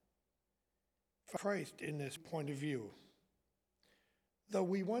Christ in this point of view. Though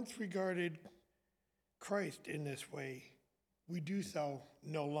we once regarded Christ in this way, we do so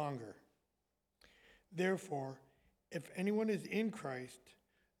no longer. Therefore, if anyone is in Christ,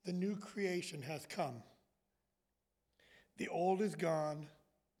 the new creation has come. The old is gone,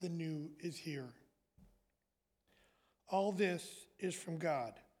 the new is here. All this is from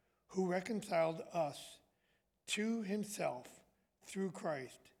God, who reconciled us to himself through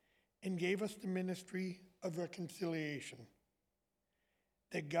Christ and gave us the ministry of reconciliation.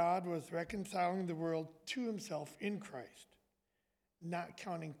 That God was reconciling the world to himself in Christ, not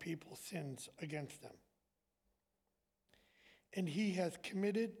counting people's sins against them. And he has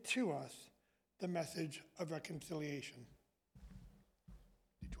committed to us the message of reconciliation.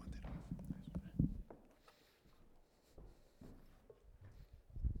 Did you want that off?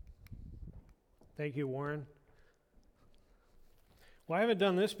 Thank you, Warren. Well, I haven't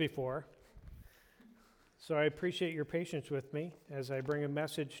done this before, so I appreciate your patience with me as I bring a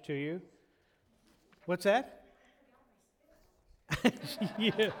message to you. What's that?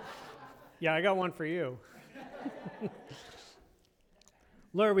 Yeah, I got one for you.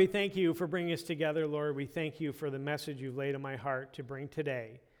 Lord, we thank you for bringing us together. Lord, we thank you for the message you've laid on my heart to bring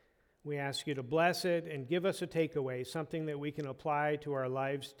today. We ask you to bless it and give us a takeaway, something that we can apply to our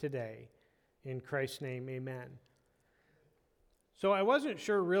lives today. In Christ's name, amen. So I wasn't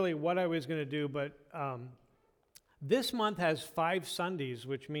sure really what I was going to do, but this month has 5 Sundays,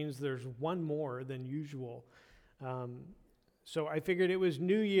 which means there's one more than usual. So I figured it was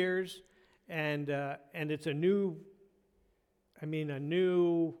New Year's, and it's a new,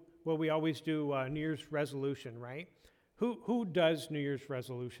 well, we always do New Year's resolution, right? Who does New Year's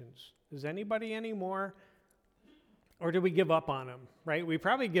resolutions? Does anybody anymore? Or do we give up on them, right? We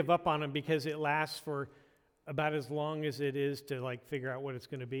probably give up on them because it lasts for about as long as it is to like figure out what it's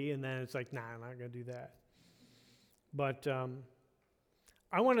going to be, and then it's like, nah, I'm not going to do that. But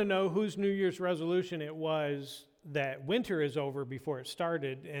I want to know whose New Year's resolution it was that winter is over before it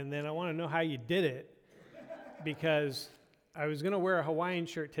started, and then I want to know how you did it, because I was going to wear a Hawaiian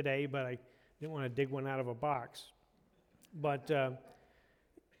shirt today, but I didn't want to dig one out of a box. But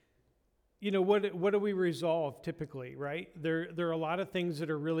what do we resolve typically, right? There are a lot of things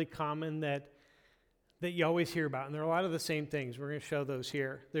that are really common that you always hear about, and there are a lot of the same things. We're going to show those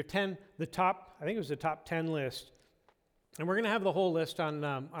here. They're I think it was the top 10 list, and we're going to have the whole list on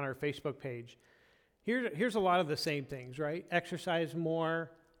our Facebook page. Here's a lot of the same things, right? Exercise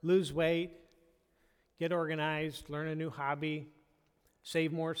more, lose weight, get organized, learn a new hobby,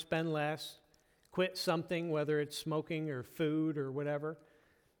 save more, spend less, quit something, whether it's smoking or food or whatever,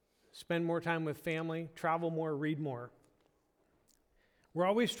 spend more time with family, travel more, read more. We're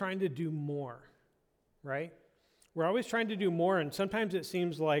always trying to do more, right? We're always trying to do more, and sometimes it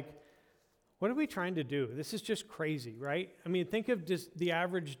seems like, what are we trying to do? This is just crazy, right? I mean, think of just the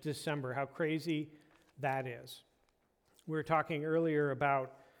average December, how crazy that is. We were talking earlier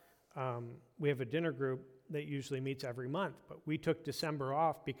about, we have a dinner group that usually meets every month, but we took December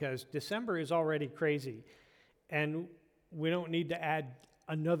off because December is already crazy, and we don't need to add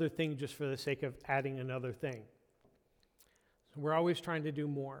another thing just for the sake of adding another thing. So we're always trying to do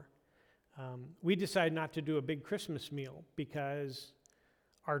more. We decided not to do a big Christmas meal because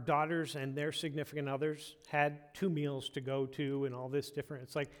our daughters and their significant others had 2 meals to go to and all this different.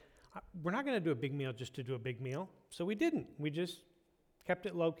 It's like, we're not going to do a big meal just to do a big meal. So we didn't. We just kept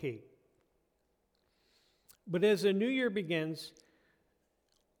it low key. But as the new year begins,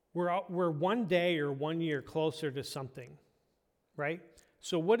 we're one day or 1 year closer to something, right?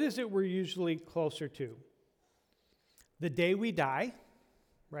 So what is it we're usually closer to? The day we die,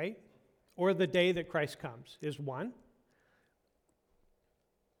 right? Or the day that Christ comes is one.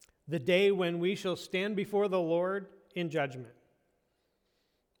 The day when we shall stand before the Lord in judgment.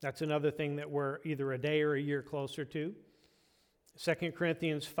 That's another thing that we're either a day or a year closer to. 2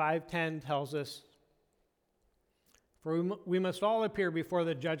 Corinthians 5:10 tells us, "For we must all appear before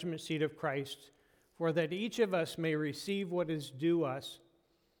the judgment seat of Christ, for that each of us may receive what is due us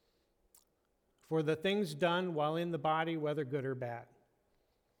for the things done while in the body, whether good or bad."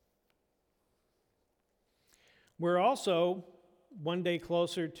 We're also one day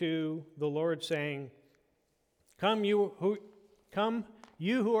closer to the Lord saying, Come, you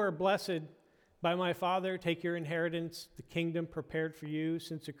who are blessed by my Father, take your inheritance, the kingdom prepared for you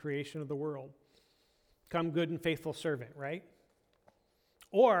since the creation of the world. Come, good and faithful servant," right?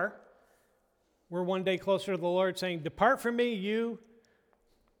 Or we're one day closer to the Lord saying, "Depart from me, you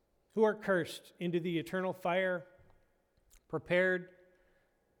who are cursed, into the eternal fire prepared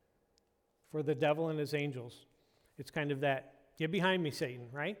for the devil and his angels." It's kind of that, "Get behind me,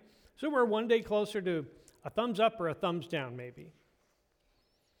 Satan," right? So we're one day closer to a thumbs up or a thumbs down, maybe.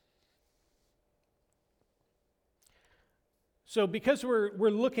 So because we're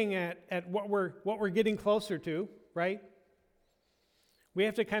looking at what we're getting closer to, right? We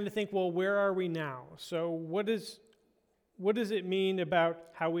have to kind of think, well, where are we now? So what does it mean about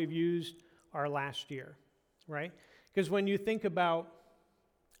how we've used our last year, right? Because when you think about,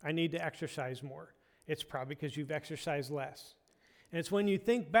 I need to exercise more, it's probably because you've exercised less. And it's when you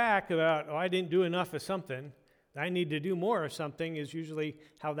think back about, I didn't do enough of something, I need to do more of something, is usually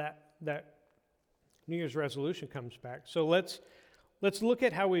how that New Year's resolution comes back. So let's look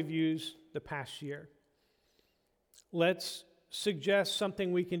at how we've used the past year. Let's suggest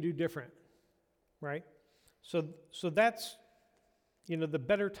something we can do different, right? So that's, the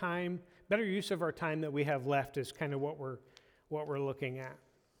better use of our time that we have left is kind of what we're looking at.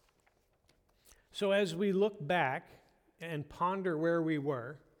 So as we look back and ponder where we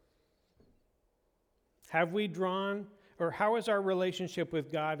were, have we drawn, or how has our relationship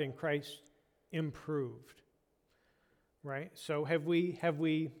with God and Christ improved? Right? So have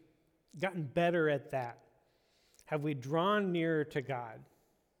we gotten better at that? Have we drawn nearer to God?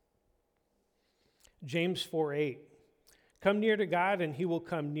 James 4:8. Come near to God and he will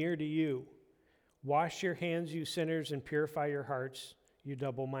come near to you. Wash your hands, you sinners, and purify your hearts, you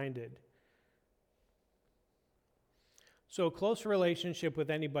double-minded. So a close relationship with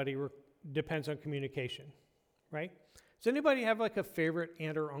anybody depends on communication, right? Does anybody have like a favorite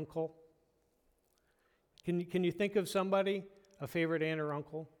aunt or uncle? Can you think of somebody, a favorite aunt or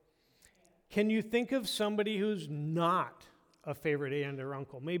uncle? Can you think of somebody who's not a favorite aunt or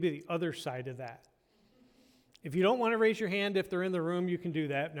uncle? Maybe the other side of that. If you don't want to raise your hand if they're in the room, you can do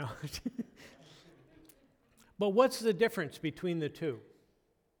that. No. But what's the difference between the two?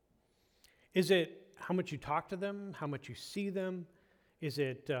 Is it how much you talk to them, how much you see them? Is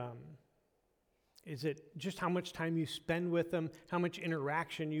it just how much time you spend with them, how much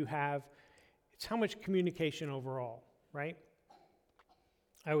interaction you have? It's how much communication overall, right?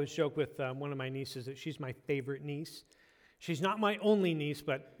 I always joke with one of my nieces that she's my favorite niece. She's not my only niece,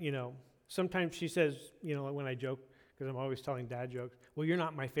 but, sometimes she says, when I joke, because I'm always telling dad jokes, well, you're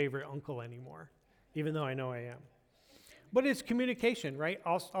not my favorite uncle anymore, even though I know I am. But it's communication, right?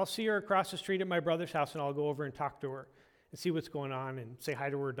 I'll see her across the street at my brother's house, and I'll go over and talk to her and see what's going on and say hi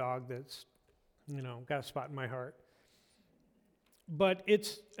to her dog that's, got a spot in my heart. But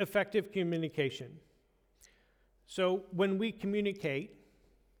it's effective communication. So when we communicate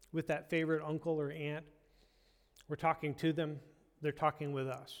with that favorite uncle or aunt, we're talking to them, they're talking with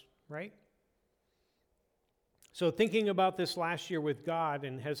us, right? So thinking about this last year with God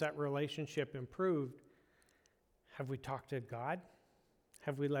and has that relationship improved, have we talked to God?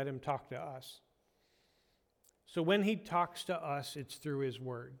 Have we let him talk to us? So when he talks to us, it's through his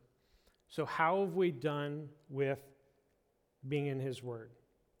word. So how have we done with being in his word?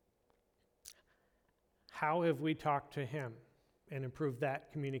 How have we talked to him and improved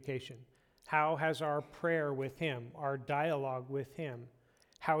that communication? How has our prayer with him, our dialogue with him,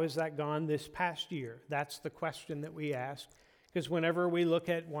 how has that gone this past year? That's the question that we ask, because whenever we look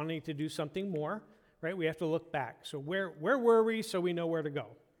at wanting to do something more, right, we have to look back. So where were we so we know where to go,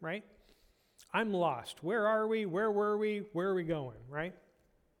 right? I'm lost. Where are we? Where were we? Where are we going, right?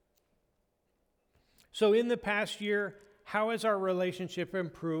 So in the past year, how has our relationship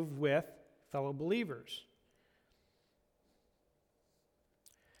improved with fellow believers?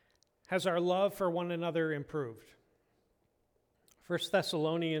 Has our love for one another improved? 1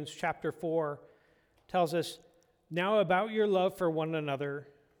 Thessalonians chapter 4 tells us, now about your love for one another,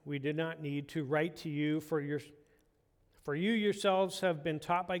 we did not need to write to you, for you yourselves have been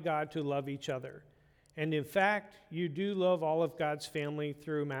taught by God to love each other. And in fact, you do love all of God's family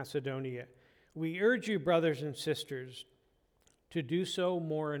through Macedonia. We urge you, brothers and sisters, to do so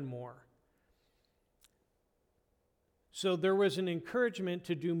more and more. So there was an encouragement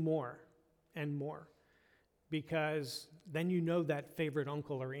to do more and more, because then you know that favorite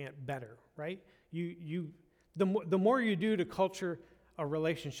uncle or aunt better, right? The more you do to culture a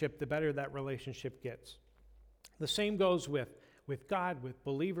relationship, the better that relationship gets. The same goes with God, with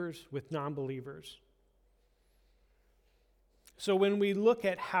believers, with non-believers. So when we look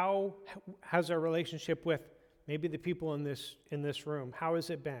at how has our relationship with maybe the people in this room, how has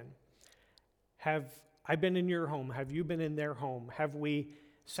it been? Have I been in your home? Have you been in their home? Have we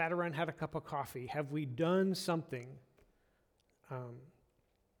sat around, had a cup of coffee? Have we done something?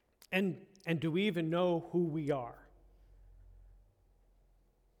 And do we even know who we are?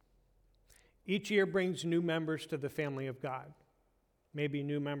 Each year brings new members to the family of God, maybe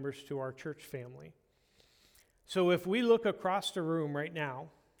new members to our church family. So if we look across the room right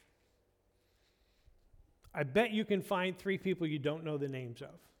now, I bet you can find 3 people you don't know the names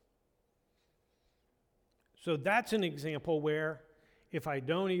of. So that's an example where if I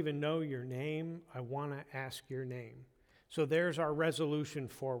don't even know your name, I want to ask your name. So there's our resolution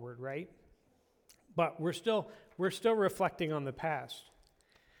forward, right? But we're still reflecting on the past.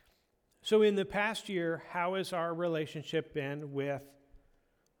 So in the past year, how has our relationship been with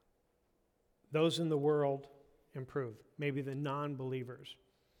those in the world improved? Maybe the non-believers.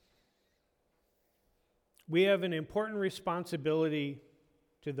 We have an important responsibility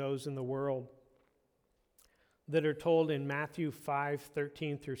to those in the world that are told in Matthew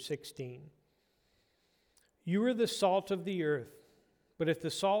 5:13 through 16. You are the salt of the earth, but if the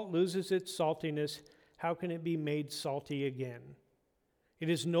salt loses its saltiness, how can it be made salty again? It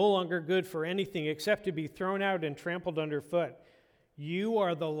is no longer good for anything except to be thrown out and trampled underfoot. You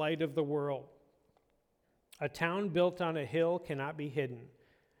are the light of the world. A town built on a hill cannot be hidden.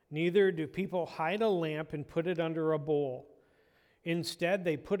 Neither do people hide a lamp and put it under a bowl. Instead,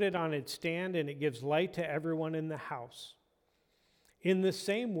 they put it on its stand, and it gives light to everyone in the house. In the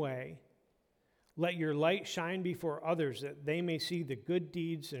same way, let your light shine before others, that they may see the good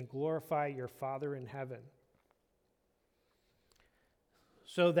deeds and glorify your Father in heaven.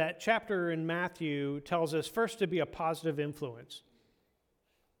 So that chapter in Matthew tells us first to be a positive influence.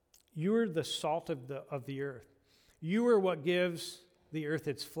 You are the salt of the earth. You are what gives the earth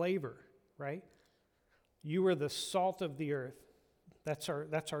its flavor, right? You are the salt of the earth. That's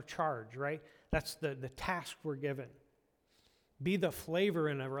our charge, right? That's the task we're given. Be the flavor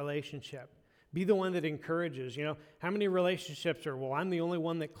in a relationship. Be the one that encourages. You know, how many relationships are, well, I'm the only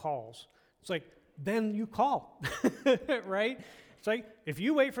one that calls. It's like, then you call, right? It's like, if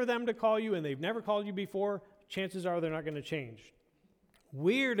you wait for them to call you and they've never called you before, chances are they're not going to change.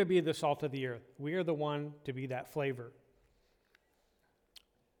 We're to be the salt of the earth. We are the one to be that flavor.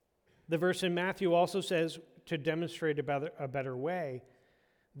 The verse in Matthew also says, to demonstrate a better way,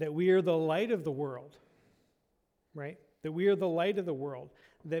 that we are the light of the world, right? That we are the light of the world.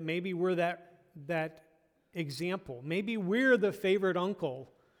 That maybe we're that example. Maybe we're the favorite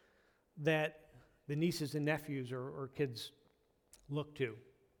uncle that the nieces and nephews or kids look to,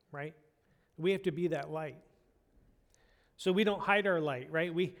 right? We have to be that light. So we don't hide our light,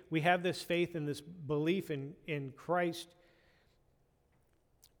 right? We have this faith and this belief in Christ,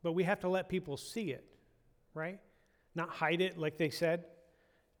 but we have to let people see it, right? Not hide it like they said,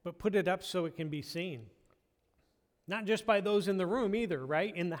 but put it up so it can be seen. Not just by those in the room either,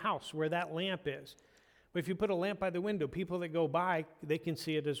 right? In the house where that lamp is. But if you put a lamp by the window, people that go by, they can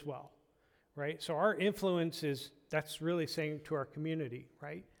see it as well, right? So our influence that's really saying to our community,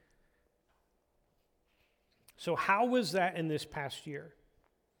 right? So how was that in this past year?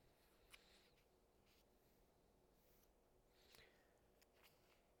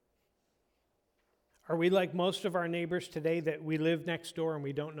 Are we like most of our neighbors today that we live next door and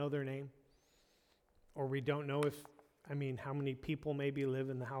we don't know their name? Or we don't know how many people maybe live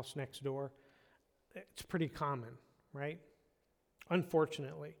in the house next door? It's pretty common, right?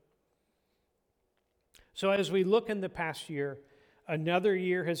 Unfortunately. So as we look in the past year, another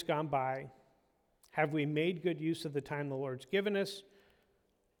year has gone by. Have we made good use of the time the Lord's given us,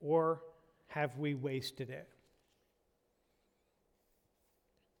 or have we wasted it?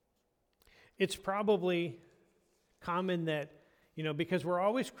 It's probably common that, because we're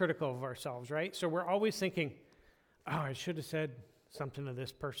always critical of ourselves, right? So we're always thinking, oh, I should have said something to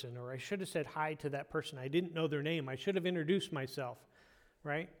this person, or I should have said hi to that person. I didn't know their name. I should have introduced myself,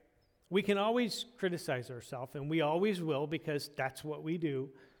 right? We can always criticize ourselves, and we always will, because that's what we do.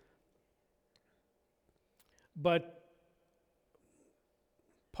 But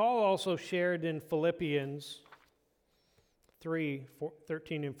Paul also shared in Philippians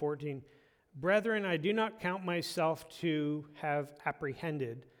 3:13 and 14, brethren, I do not count myself to have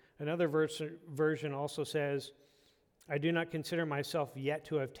apprehended. Another version also says, I do not consider myself yet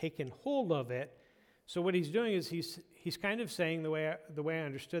to have taken hold of it. So what he's doing is he's kind of saying, the way I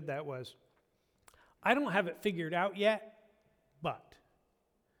understood that was, I don't have it figured out yet, but,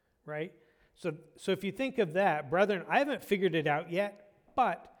 right? So if you think of that, brethren, I haven't figured it out yet,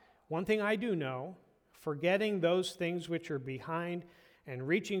 but one thing I do know, forgetting those things which are behind and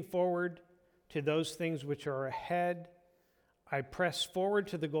reaching forward to those things which are ahead, I press forward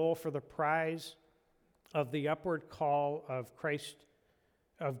to the goal for the prize of the upward call of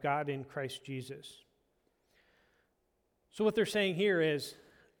God in Christ Jesus. So what they're saying here is,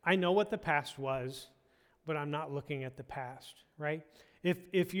 I know what the past was, but I'm not looking at the past, right?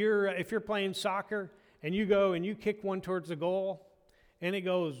 If you're playing soccer and you go and you kick one towards the goal and it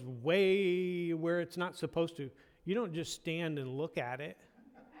goes way where it's not supposed to, you don't just stand and look at it.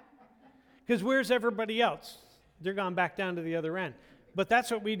 Because where's everybody else? They're gone back down to the other end. But that's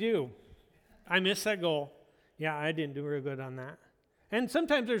what we do. I missed that goal. Yeah, I didn't do real good on that. And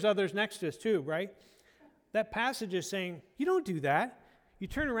sometimes there's others next to us too, right? That passage is saying, you don't do that. You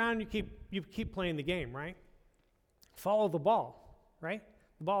turn around, you keep playing the game, right? Follow the ball, right?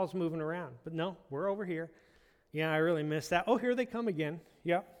 The ball's moving around. But no, we're over here. Yeah, I really missed that. Oh, here they come again.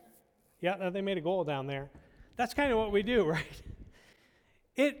 Yep. Yeah, they made a goal down there. That's kind of what we do, right?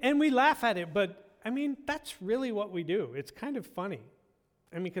 And we laugh at it, but I mean, that's really what we do. It's kind of funny.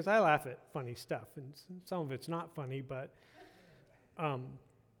 I mean, because I laugh at funny stuff, and some of it's not funny, but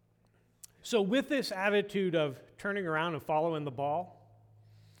so with this attitude of turning around and following the ball,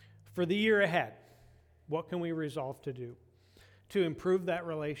 for the year ahead, what can we resolve to do to improve that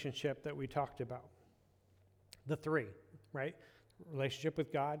relationship that we talked about? The three, right? Relationship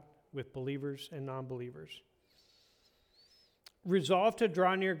with God, with believers and non-believers. Resolve to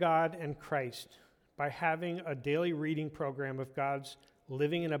draw near God and Christ by having a daily reading program of God's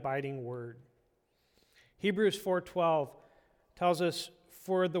living and abiding word. Hebrews 4:12 tells us,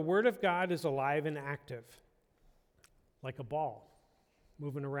 "For the word of God is alive and active, like a ball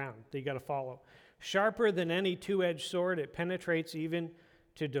moving around that you got to follow. Sharper than any two-edged sword, it penetrates even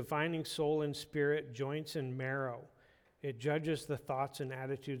to dividing soul and spirit, joints and marrow. It judges the thoughts and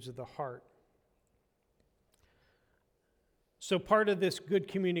attitudes of the heart." So part of this good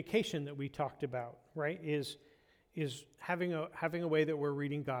communication that we talked about, right, is having a way that we're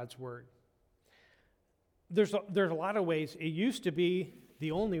reading God's word. There's a lot of ways. It used to be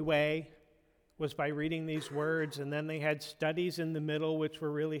the only way was by reading these words, and then they had studies in the middle, which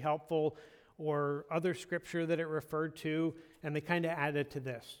were really helpful, or other scripture that it referred to, and they kind of added to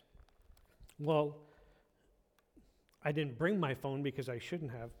this. Well, I didn't bring my phone because I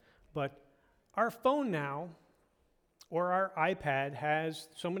shouldn't have, but our phone now, or our iPad, has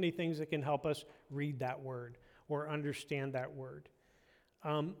so many things that can help us read that word or understand that word.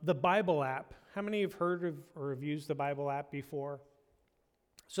 The Bible app, how many have heard of or have used the Bible app before?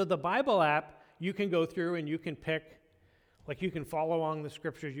 So the Bible app, you can go through and you can pick, like you can follow along the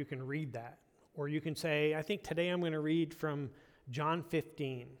scriptures, you can read that. Or you can say, I think today I'm going to read from John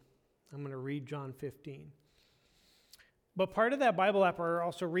 15. I'm going to read John 15. But part of that Bible app are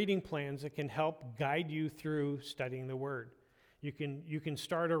also reading plans that can help guide you through studying the Word. You can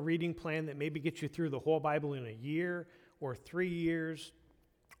start a reading plan that maybe gets you through the whole Bible in a year or 3 years,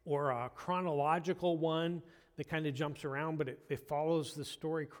 or a chronological one that kind of jumps around, but it follows the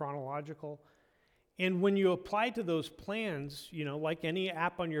story chronological. And when you apply to those plans, like any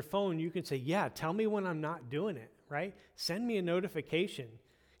app on your phone, you can say, yeah, tell me when I'm not doing it, right? Send me a notification,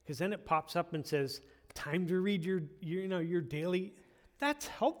 because then it pops up and says, time to read your daily. That's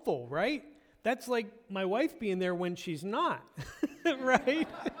helpful, right? That's like my wife being there when she's not, right?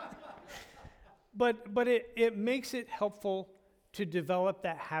 But it makes it helpful to develop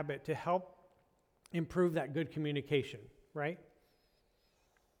that habit to help improve that good communication, right?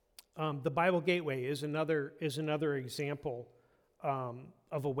 The Bible Gateway is another example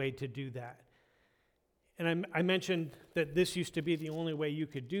of a way to do that. And I mentioned that this used to be the only way you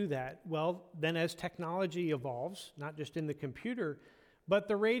could do that. Well, then as technology evolves, not just in the computer, but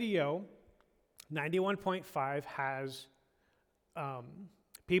the radio, 91.5 has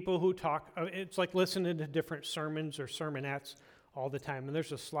people who talk. It's like listening to different sermons or sermonettes all the time. And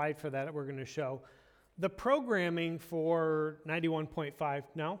there's a slide for that we're going to show. The programming for 91.5,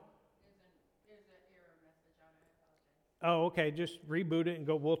 no? There's an error message on it. Oh, okay. Just reboot it and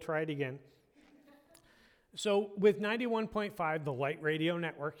go, we'll try it again. So with 91.5, the Light Radio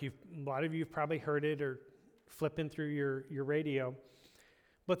Network, a lot of you have probably heard it or flipping through your radio,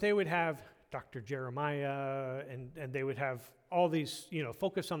 but they would have Dr. Jeremiah, and they would have all these,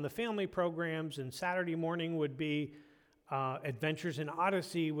 focus on the family programs, and Saturday morning would be Adventures in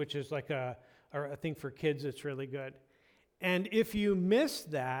Odyssey, which is like a thing for kids that's really good. And if you miss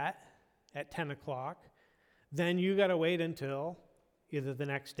that at 10 o'clock, then you got to wait until either the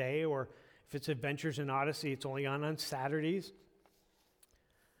next day, or if it's Adventures in Odyssey, it's only on Saturdays.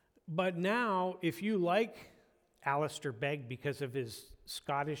 But now, if you like Alistair Begg because of his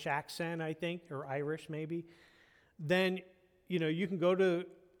Scottish accent, I think, or Irish maybe, then you can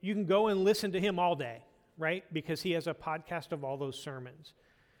go and listen to him all day, right? Because he has a podcast of all those sermons.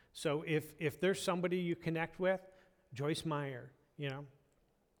 So if there's somebody you connect with, Joyce Meyer,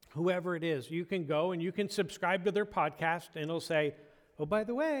 whoever it is, you can go and you can subscribe to their podcast, and it'll say, oh, by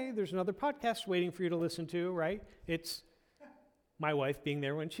the way, there's another podcast waiting for you to listen to, right? It's my wife being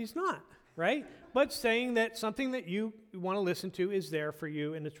there when she's not, right? But saying that something that you want to listen to is there for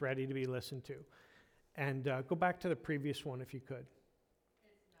you and it's ready to be listened to. And go back to the previous one if you could.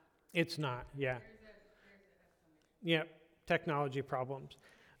 It's not, yeah. Yeah, technology problems.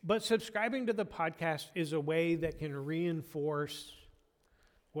 But subscribing to the podcast is a way that can reinforce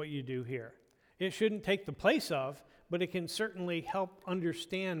what you do here. It shouldn't take the place of, but it can certainly help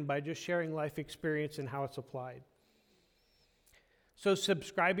understand by just sharing life experience and how it's applied. So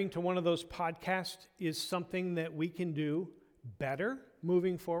subscribing to one of those podcasts is something that we can do better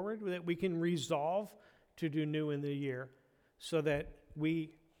moving forward, that we can resolve to do new in the year, so that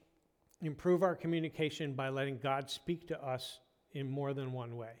we improve our communication by letting God speak to us in more than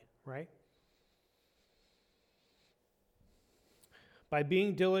one way, right? By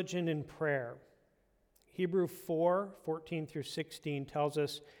being diligent in prayer. Hebrew 4:14 through 16 tells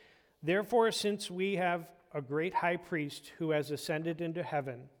us, "Therefore, since we have a great high priest who has ascended into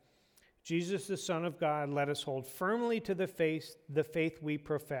heaven, Jesus the Son of God, let us hold firmly to the faith we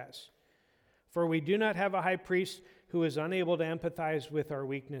profess. For we do not have a high priest who is unable to empathize with our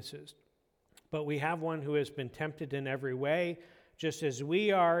weaknesses, but we have one who has been tempted in every way, just as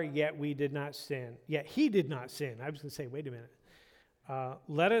we are, yet we did not sin. Yet he did not sin." I was going to say, wait a minute.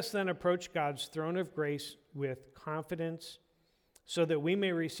 "Let us then approach God's throne of grace with confidence, so that we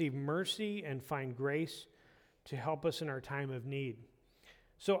may receive mercy and find grace to help us in our time of need."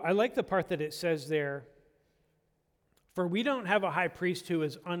 So I like the part that it says there, "For we don't have a high priest who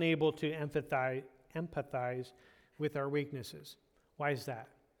is unable to empathize with our weaknesses." Why is that?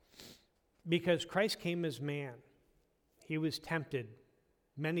 Because Christ came as man. He was tempted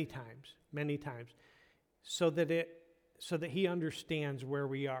many times, so that he understands where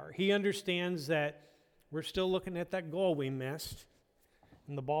we are. He understands that we're still looking at that goal we missed,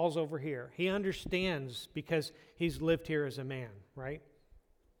 and the ball's over here. He understands because he's lived here as a man, right?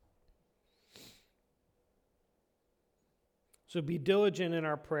 So be diligent in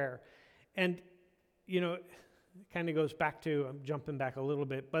our prayer. And, it kind of goes back to, I'm jumping back a little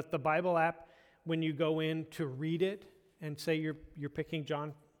bit, but the Bible app, when you go in to read it and say you're picking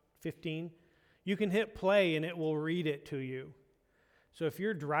John 15, you can hit play and it will read it to you. So if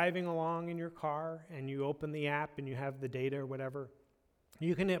you're driving along in your car and you open the app and you have the data or whatever,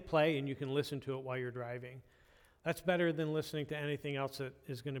 you can hit play and you can listen to it while you're driving. That's better than listening to anything else that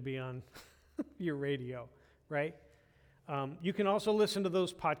is going to be on your radio, right? You can also listen to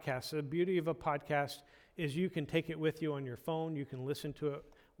those podcasts. The beauty of a podcast is you can take it with you on your phone. You can listen to it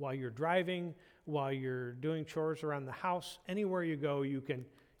while you're driving, while you're doing chores around the house. Anywhere you go, you can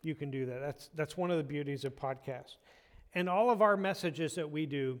do that. That's one of the beauties of podcasts. And all of our messages that we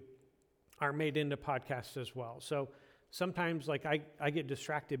do are made into podcasts as well. So sometimes, I get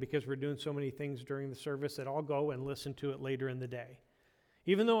distracted because we're doing so many things during the service that I'll go and listen to it later in the day.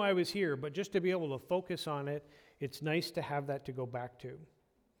 Even though I was here, but just to be able to focus on it, it's nice to have that to go back to.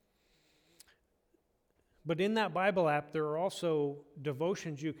 But in that Bible app, there are also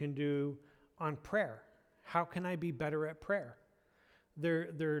devotions you can do on prayer. How can I be better at prayer? There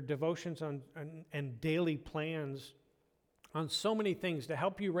are devotions and daily plans on so many things to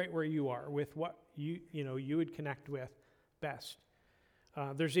help you right where you are with what you would connect with best.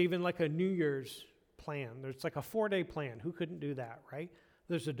 There's even like a New Year's plan. There's like a 4-day plan. Who couldn't do that, right?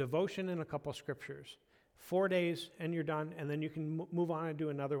 There's a devotion and a couple scriptures. 4 days and you're done, and then you can move on and do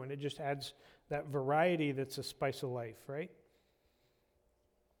another one. It just adds that variety that's a spice of life, right?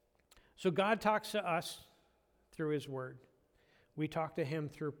 So God talks to us through his word. We talk to him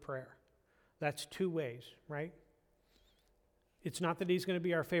through prayer. That's 2 ways, right? It's not that he's going to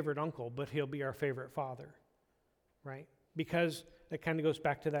be our favorite uncle, but he'll be our favorite father, right? Because that kind of goes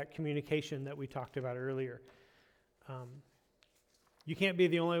back to that communication that we talked about earlier. You can't be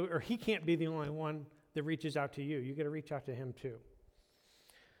the only, or he can't be the only one that reaches out to you. You got to reach out to him too.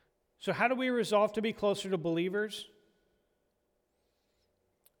 So how do we resolve to be closer to believers?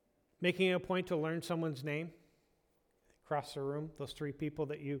 Making it a point to learn someone's name across the room, those 3 people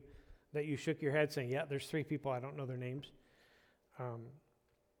that you shook your head saying, yeah, there's 3 people, I don't know their names.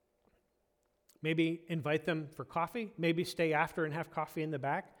 Maybe invite them for coffee. Maybe stay after and have coffee in the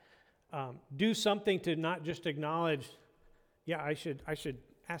back. Do something to not just acknowledge, yeah, I should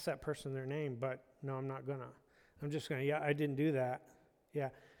ask that person their name, but no, I'm not gonna. I'm just gonna, yeah, I didn't do that. Yeah.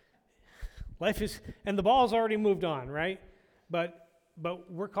 Life is, and the ball's already moved on, right? But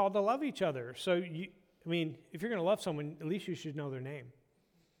we're called to love each other. So, if you're gonna love someone, at least you should know their name.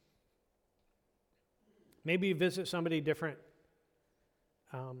 Maybe visit somebody different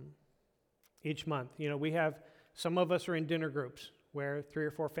each month. We have, some of us are in dinner groups where 3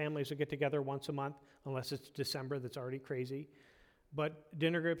 or 4 families will get together once a month, unless it's December, that's already crazy. But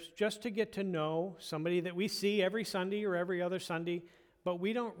dinner groups, just to get to know somebody that we see every Sunday or every other Sunday, but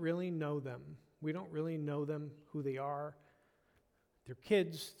we don't really know them. We don't really know them, who they are, their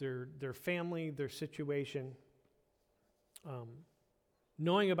kids, their family, their situation.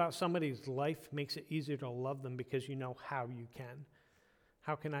 Knowing about somebody's life makes it easier to love them because you know how you can.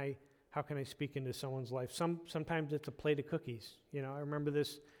 How can I speak into someone's life? Sometimes it's a plate of cookies. You know, I remember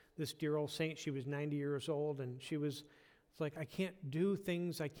this dear old saint. She was 90 years old, and it's like, I can't do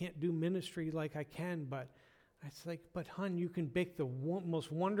things, I can't do ministry like I can, but it's like, but hon, you can bake the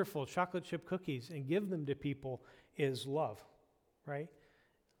most wonderful chocolate chip cookies and give them to people is love, right?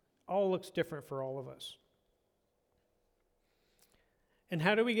 All looks different for all of us. And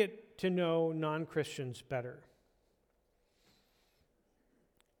how do we get to know non-Christians better?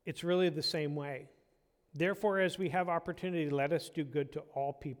 It's really the same way. Therefore, as we have opportunity, let us do good to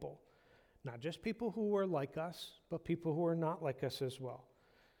all people, not just people who are like us, but people who are not like us as well,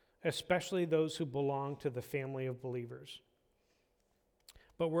 especially those who belong to the family of believers.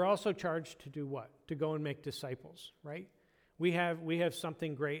 But we're also charged to do what? To go and make disciples, right? We have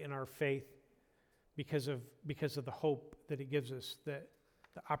something great in our faith because of the hope that it gives us, that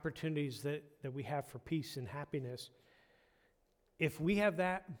the opportunities that we have for peace and happiness. If we have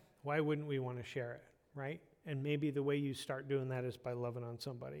that, why wouldn't we want to share it, right? And maybe the way you start doing that is by loving on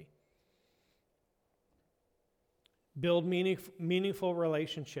somebody. Build meaningful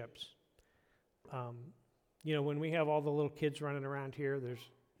relationships. When we have all the little kids running around here, there's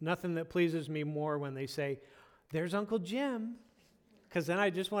nothing that pleases me more when they say, "There's Uncle Jim," because then I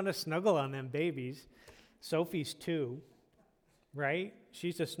just want to snuggle on them babies. Sophie's 2, right?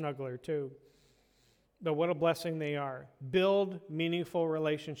 She's a snuggler too. But what a blessing they are. Build meaningful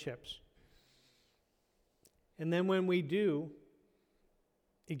relationships. And then when we do,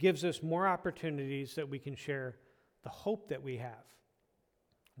 it gives us more opportunities that we can share the hope that we have,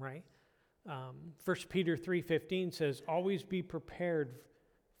 right? 1 Peter 3:15 says, always be prepared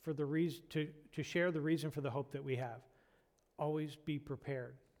for the reason to share the reason for the hope that we have. Always be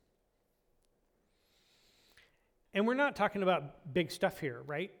prepared. And we're not talking about big stuff here,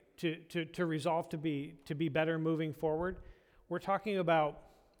 right? To resolve to be better moving forward. We're talking about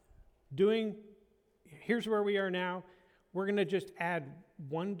here's where we are now. We're going to just add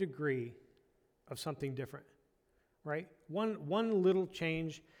 1 degree of something different, right? One little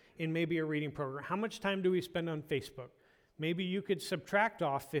change in maybe a reading program. How much time do we spend on Facebook? Maybe you could subtract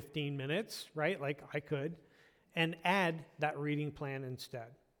off 15 minutes, right? Like I could, and add that reading plan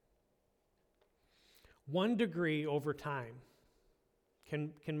instead. 1 degree over time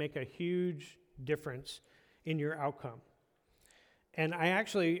can make a huge difference in your outcome. And I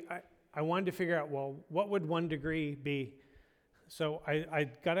wanted to figure out, well, what would 1 degree be? So I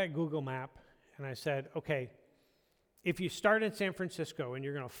got at Google Map and I said, okay, if you start in San Francisco and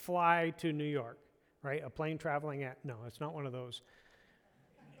you're going to fly to New York, right? A plane traveling no, it's not one of those.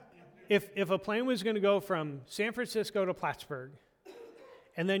 If a plane was going to go from San Francisco to Plattsburgh,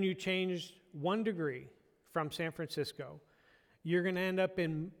 and then you changed 1 degree from San Francisco, you're going to end up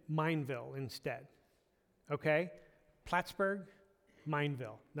in Mineville instead, okay? Plattsburgh,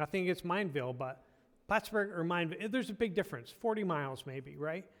 Mineville. Nothing against Mineville, but Plattsburgh or Mineville, there's a big difference, 40 miles maybe,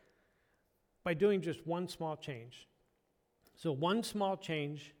 right? By doing just 1 small change. So 1 small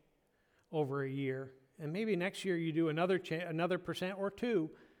change over a year, and maybe next year you do another percent or 2,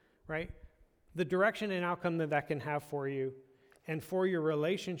 right? The direction and outcome that can have for you and for your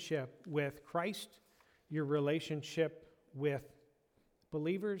relationship with Christ, your relationship with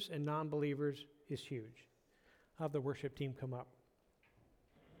believers and non-believers is huge. I'll have the worship team come up.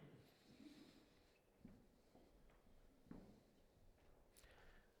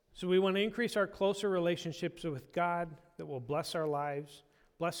 So we want to increase our closer relationships with God that will bless our lives,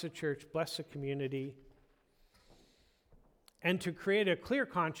 bless the church, bless the community, and to create a clear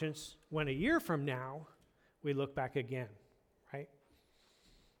conscience when a year from now we look back again, right?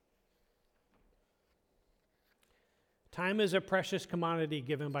 Time is a precious commodity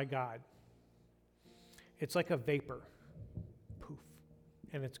given by God. It's like a vapor, poof,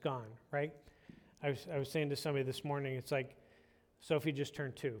 and it's gone, right? I was saying to somebody this morning, it's like Sophie just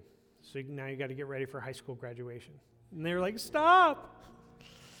turned 2, so now you got to get ready for high school graduation. And they're like, stop!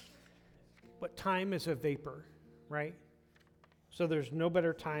 But time is a vapor, right? So there's no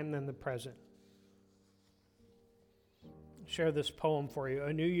better time than the present. Share this poem for you.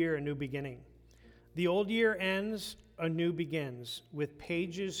 A new year, a new beginning. The old year ends, a new begins, with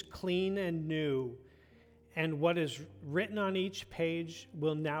pages clean and new, and what is written on each page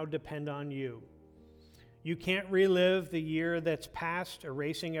will now depend on you. You can't relive the year that's past,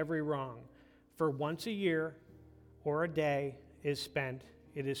 erasing every wrong. For once a year or a day is spent,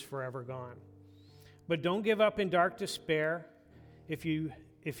 it is forever gone. But don't give up in dark despair if you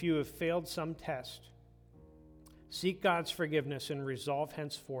have failed some test. Seek God's forgiveness and resolve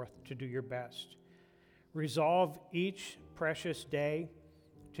henceforth to do your best. Resolve each precious day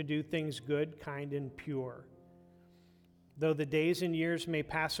to do things good, kind, and pure. Though the days and years may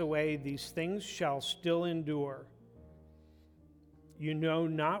pass away, these things shall still endure. You know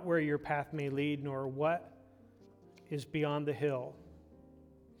not where your path may lead, nor what is beyond the hill.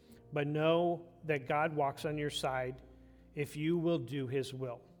 But know that God walks on your side if you will do his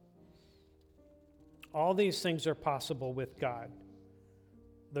will. All these things are possible with God.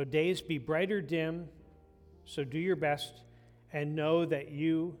 Though days be bright or dim, so do your best and know that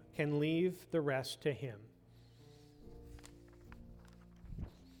you can leave the rest to him.